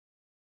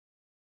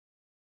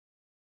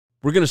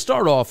We're going to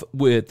start off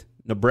with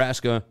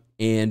Nebraska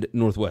and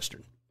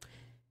Northwestern.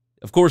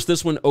 Of course,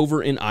 this one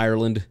over in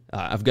Ireland.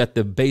 I've got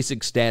the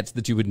basic stats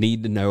that you would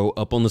need to know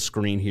up on the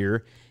screen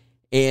here.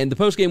 And the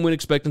post-game win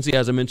expectancy,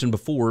 as I mentioned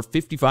before,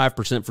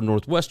 55% for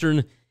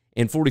Northwestern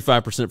and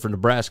 45% for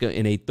Nebraska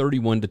in a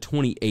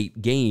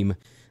 31-28 game.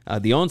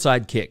 The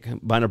onside kick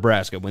by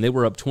Nebraska, when they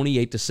were up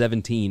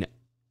 28-17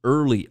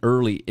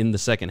 early in the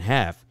second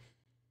half.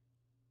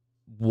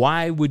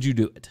 Why would you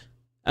do it?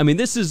 I mean,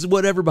 this is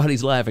what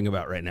everybody's laughing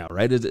about right now,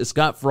 right? As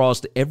Scott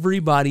Frost,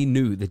 everybody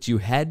knew that you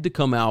had to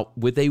come out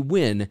with a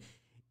win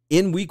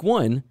in week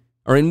 1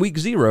 or in week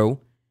 0,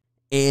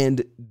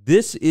 and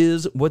this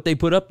is what they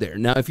put up there.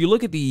 Now, if you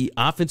look at the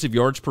offensive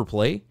yards per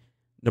play,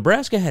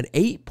 Nebraska had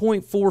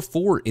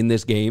 8.44 in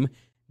this game.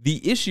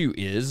 The issue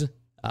is,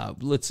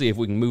 let's see if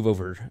we can move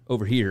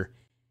over here.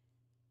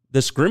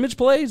 The scrimmage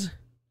plays,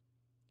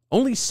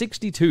 only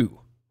 62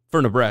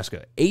 for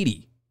Nebraska,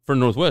 80 for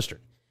Northwestern.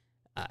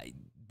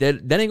 That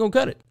ain't going to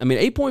cut it. I mean,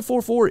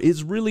 8.44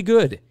 is really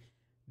good.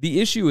 The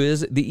issue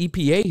is the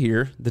EPA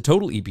here, the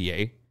total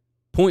EPA,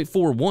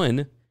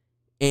 0.41,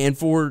 and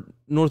for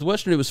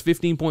Northwestern, it was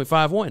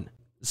 15.51.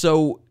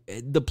 So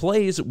the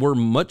plays were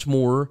much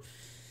more,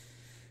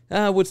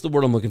 what's the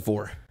word I'm looking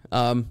for?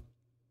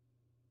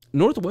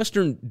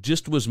 Northwestern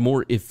just was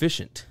more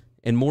efficient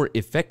and more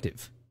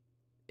effective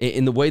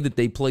in the way that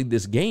they played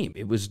this game.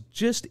 It was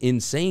just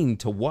insane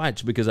to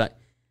watch because I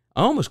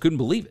almost couldn't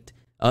believe it.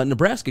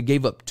 Nebraska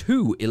gave up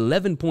 2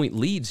 11-point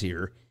leads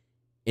here,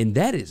 and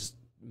that is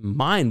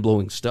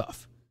mind-blowing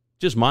stuff.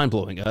 Just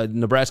mind-blowing.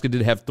 Nebraska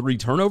did have 3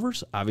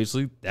 turnovers.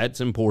 Obviously, that's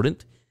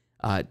important.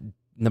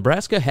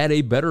 Nebraska had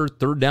a better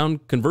third down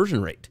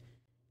conversion rate.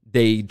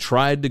 They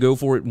tried to go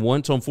for it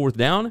once on fourth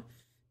down,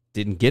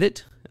 didn't get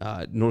it.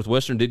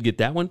 Northwestern did get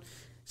that one.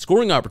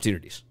 Scoring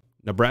opportunities.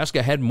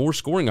 Nebraska had more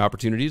scoring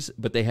opportunities,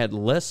 but they had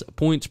less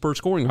points per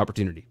scoring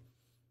opportunity.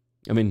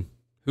 I mean,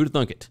 who'd have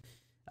thunk it?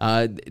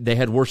 They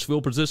had worse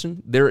field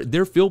position.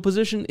 Their field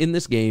position in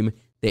this game,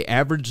 they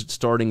averaged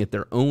starting at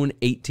their own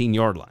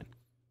 18-yard line.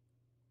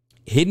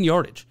 Hidden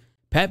yardage.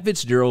 Pat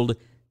Fitzgerald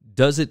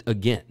does it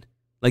again.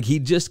 Like, he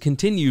just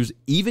continues,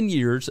 even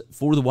years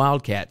for the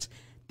Wildcats,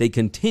 they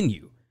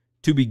continue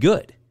to be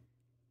good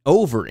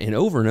over and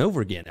over and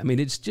over again. I mean,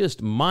 it's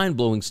just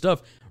mind-blowing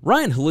stuff.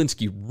 Ryan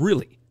Hilinski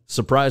really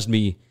surprised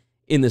me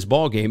in this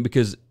ball game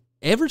because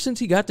ever since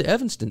he got to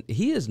Evanston,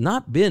 he has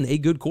not been a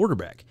good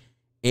quarterback.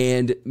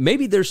 And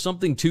maybe there's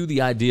something to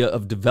the idea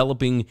of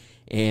developing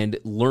and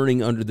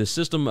learning under the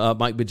system.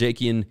 Mike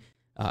Bajakian,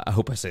 I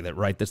hope I say that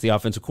right, that's the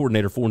offensive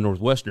coordinator for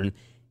Northwestern.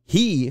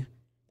 He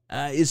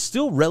is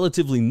still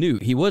relatively new.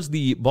 He was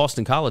the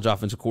Boston College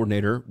offensive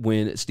coordinator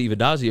when Steve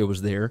Adazio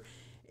was there,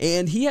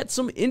 and he had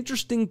some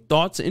interesting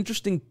thoughts,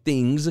 interesting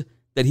things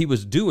that he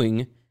was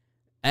doing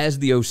as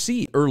the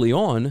OC early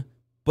on,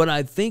 but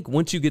I think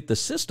once you get the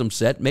system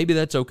set, maybe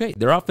that's okay.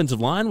 Their offensive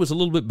line was a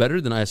little bit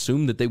better than I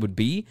assumed that they would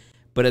be,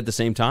 but at the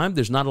same time,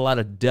 there's not a lot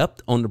of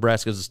depth on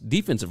Nebraska's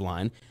defensive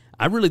line.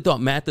 I really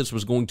thought Mathis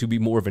was going to be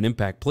more of an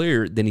impact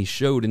player than he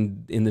showed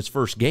in this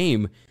first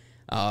game.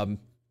 But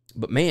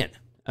man,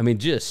 I mean,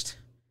 just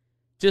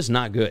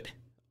not good.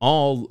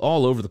 All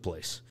over the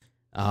place.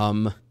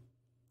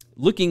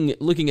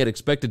 Looking at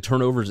expected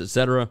turnovers,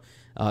 etc.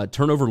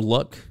 Turnover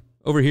luck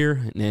over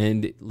here,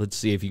 and let's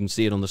see if you can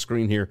see it on the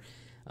screen here.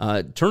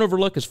 Turnover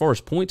luck as far as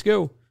points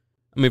go.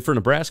 I mean, for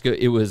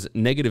Nebraska, it was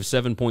negative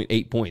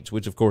 7.8 points,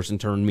 which, of course, in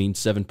turn means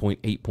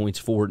 7.8 points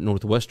for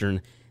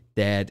Northwestern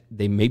that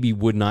they maybe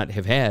would not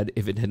have had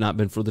if it had not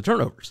been for the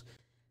turnovers.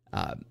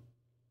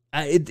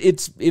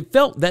 It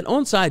felt that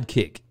onside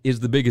kick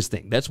is the biggest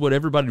thing. That's what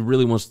everybody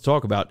really wants to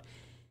talk about.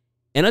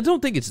 And I don't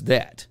think it's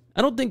that.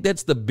 I don't think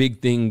that's the big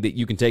thing that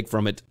you can take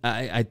from it.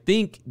 I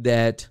think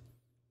that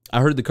I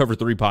heard the Cover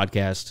 3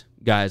 podcast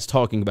guys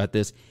talking about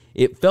this.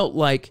 It felt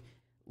like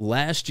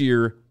last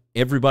year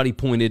everybody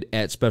pointed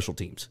at special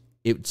teams.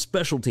 It's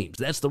special teams.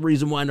 That's the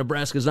reason why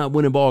Nebraska's not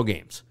winning ball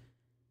games.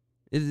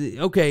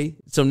 Okay,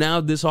 so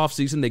now this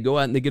offseason they go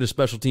out and they get a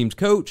special teams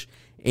coach,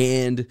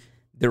 and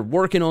they're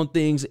working on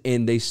things,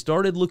 and they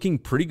started looking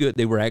pretty good.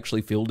 They were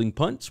actually fielding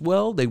punts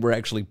well. They were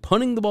actually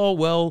punting the ball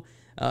well.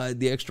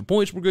 The extra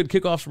points were good.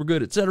 Kickoffs were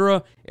good,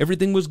 etc.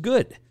 Everything was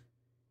good.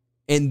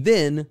 And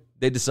then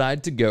they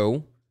decide to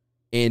go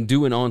and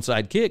do an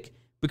onside kick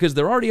because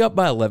they're already up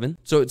by 11.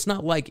 So it's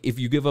not like if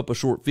you give up a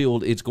short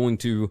field, it's going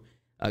to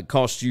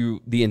cost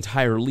you the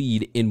entire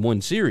lead in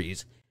one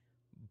series.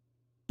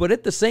 But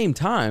at the same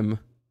time,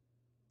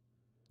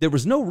 there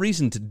was no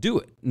reason to do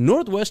it.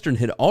 Northwestern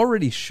had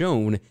already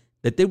shown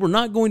that they were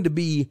not going to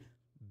be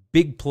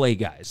big play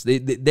guys.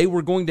 They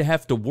were going to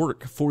have to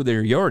work for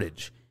their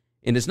yardage.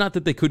 And it's not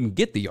that they couldn't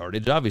get the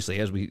yardage, obviously,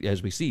 as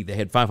we see. They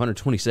had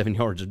 527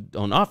 yards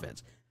on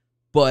offense.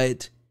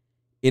 But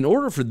in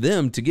order for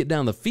them to get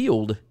down the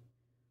field,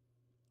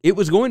 it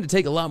was going to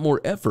take a lot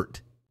more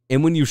effort.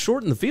 And when you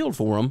shorten the field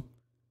for them,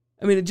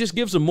 I mean, it just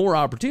gives them more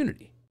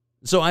opportunity.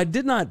 So I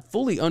did not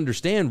fully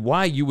understand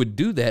why you would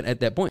do that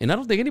at that point. And I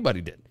don't think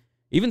anybody did.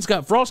 Even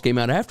Scott Frost came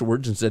out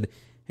afterwards and said,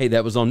 hey,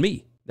 that was on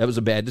me. That was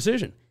a bad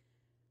decision.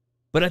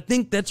 But I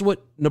think that's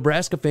what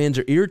Nebraska fans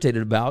are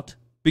irritated about,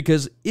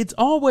 because it's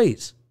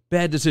always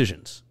bad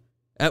decisions,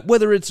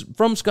 whether it's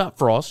from Scott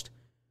Frost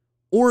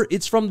or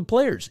it's from the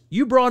players.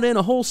 You brought in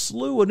a whole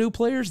slew of new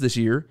players this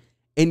year,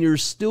 and you're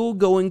still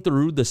going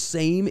through the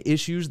same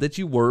issues that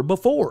you were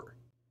before.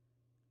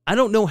 I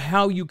don't know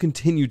how you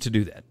continue to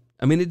do that.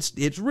 I mean,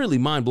 it's really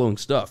mind-blowing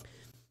stuff.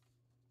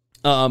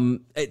 How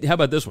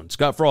about this one?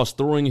 Scott Frost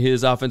throwing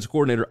his offensive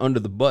coordinator under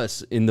the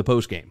bus in the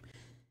postgame.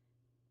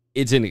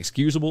 It's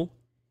inexcusable.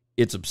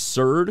 It's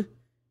absurd.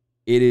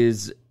 It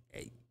is,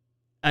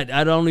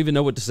 I don't even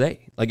know what to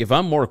say. Like, if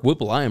I'm Mark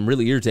Whipple, I am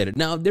really irritated.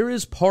 Now, there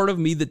is part of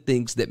me that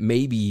thinks that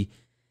maybe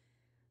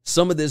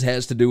some of this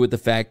has to do with the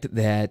fact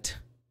that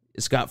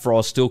Scott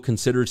Frost still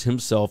considers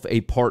himself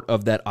a part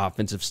of that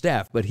offensive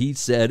staff. But he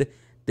said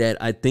that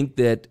I think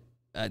that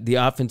the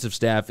offensive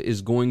staff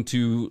is going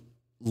to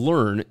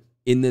learn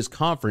in this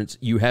conference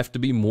you have to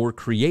be more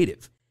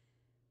creative.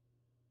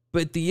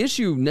 But the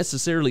issue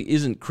necessarily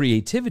isn't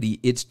creativity.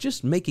 It's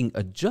just making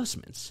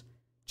adjustments.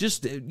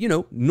 Just,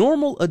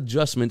 normal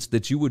adjustments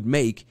that you would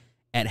make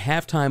at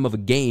halftime of a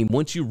game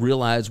once you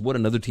realize what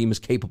another team is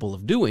capable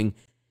of doing.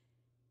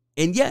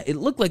 And yeah, it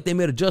looked like they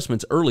made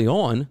adjustments early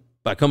on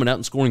by coming out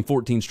and scoring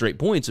 14 straight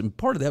points. And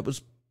part of that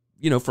was,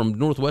 from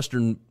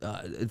Northwestern,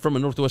 from a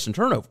Northwestern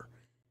turnover.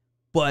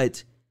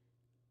 But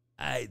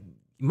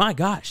my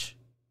gosh,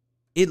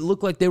 it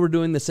looked like they were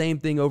doing the same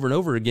thing over and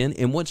over again.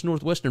 And once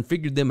Northwestern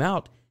figured them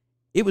out,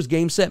 it was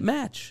game, set,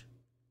 match.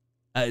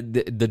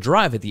 The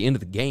drive at the end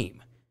of the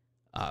game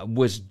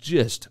was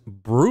just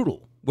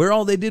brutal, where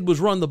all they did was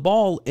run the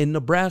ball and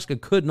Nebraska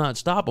could not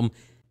stop them.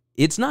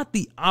 It's not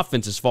the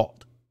offense's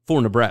fault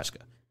for Nebraska.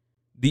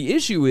 The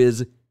issue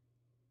is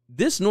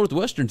this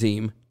Northwestern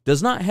team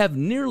does not have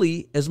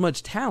nearly as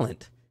much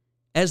talent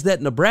as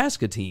that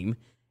Nebraska team,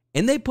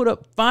 and they put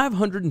up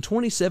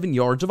 527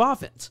 yards of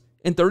offense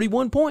and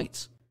 31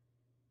 points.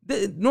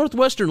 The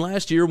Northwestern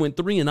last year went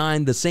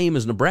 3-9, the same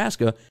as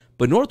Nebraska,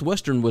 but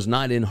Northwestern was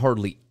not in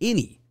hardly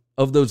any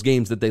of those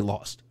games that they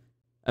lost.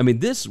 I mean,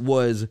 this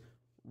was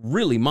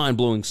really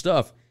mind-blowing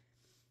stuff.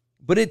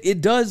 But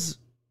it does,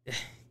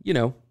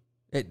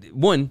 let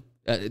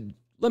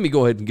me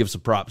go ahead and give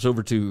some props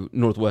over to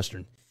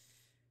Northwestern.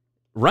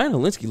 Ryan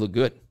Hilinski looked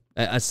good.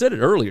 I said it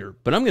earlier,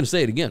 but I'm going to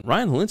say it again.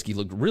 Ryan Hilinski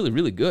looked really,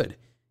 really good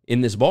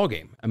in this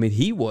ballgame. I mean,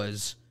 he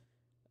was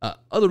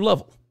other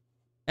level.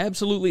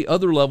 Absolutely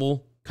other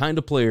level kind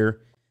of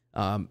player.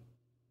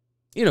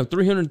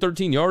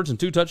 313 yards and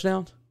 2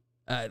 touchdowns.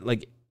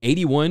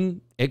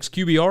 81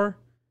 XQBR.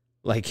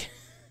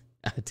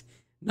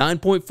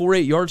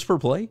 9.48 yards per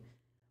play.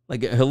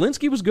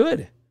 Hilinski was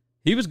good.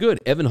 He was good.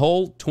 Evan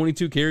Hull,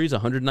 22 carries,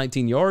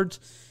 119 yards.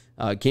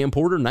 Cam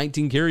Porter,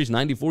 19 carries,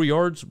 94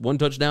 yards, 1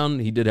 touchdown.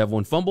 He did have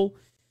 1 fumble.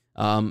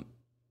 The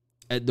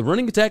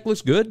running attack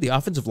looks good. The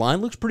offensive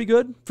line looks pretty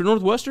good for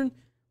Northwestern.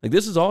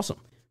 This is awesome.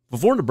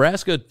 Before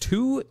Nebraska,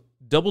 2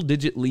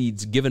 double-digit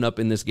leads given up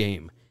in this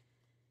game.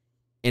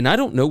 And I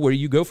don't know where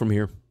you go from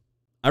here.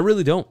 I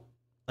really don't.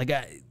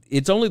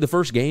 It's only the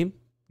first game.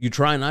 You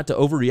try not to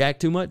overreact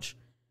too much.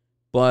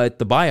 But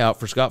the buyout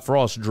for Scott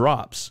Frost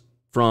drops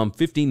from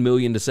 $15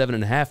 million to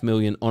 $7.5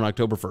 million on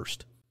October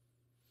 1st.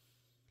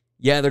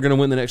 Yeah, they're going to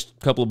win the next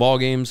couple of ball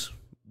games.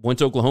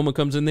 Once Oklahoma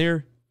comes in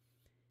there,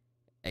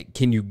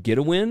 can you get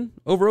a win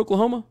over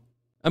Oklahoma?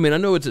 I mean, I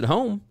know it's at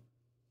home,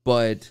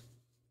 but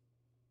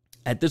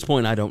at this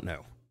point, I don't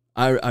know.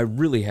 I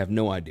really have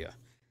no idea.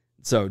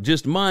 So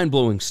just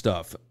mind-blowing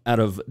stuff out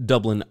of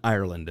Dublin,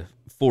 Ireland,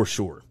 for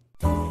sure.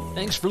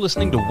 Thanks for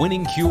listening to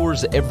Winning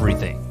Cures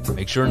Everything.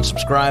 Make sure and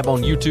subscribe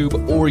on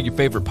YouTube or your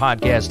favorite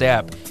podcast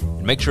app,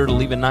 and make sure to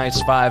leave a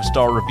nice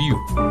 5-star review.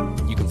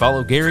 You can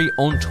follow Gary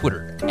on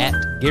Twitter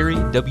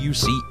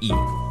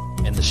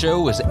 @GaryWCE, and the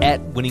show is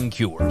 @Winning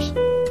Cures.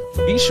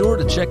 Be sure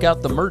to check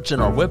out the merch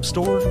in our web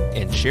store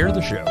and share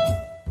the show.